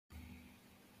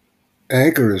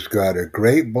Anchor has got a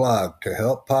great blog to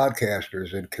help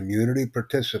podcasters and community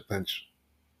participants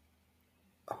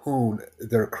hone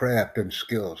their craft and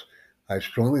skills. I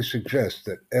strongly suggest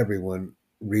that everyone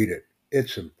read it.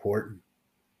 It's important.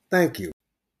 Thank you.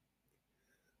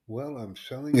 Well, I'm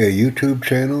selling a YouTube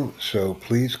channel, so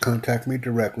please contact me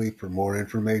directly for more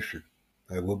information.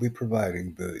 I will be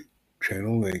providing the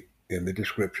channel link in the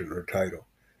description or title.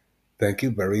 Thank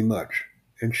you very much,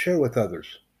 and share with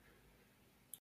others.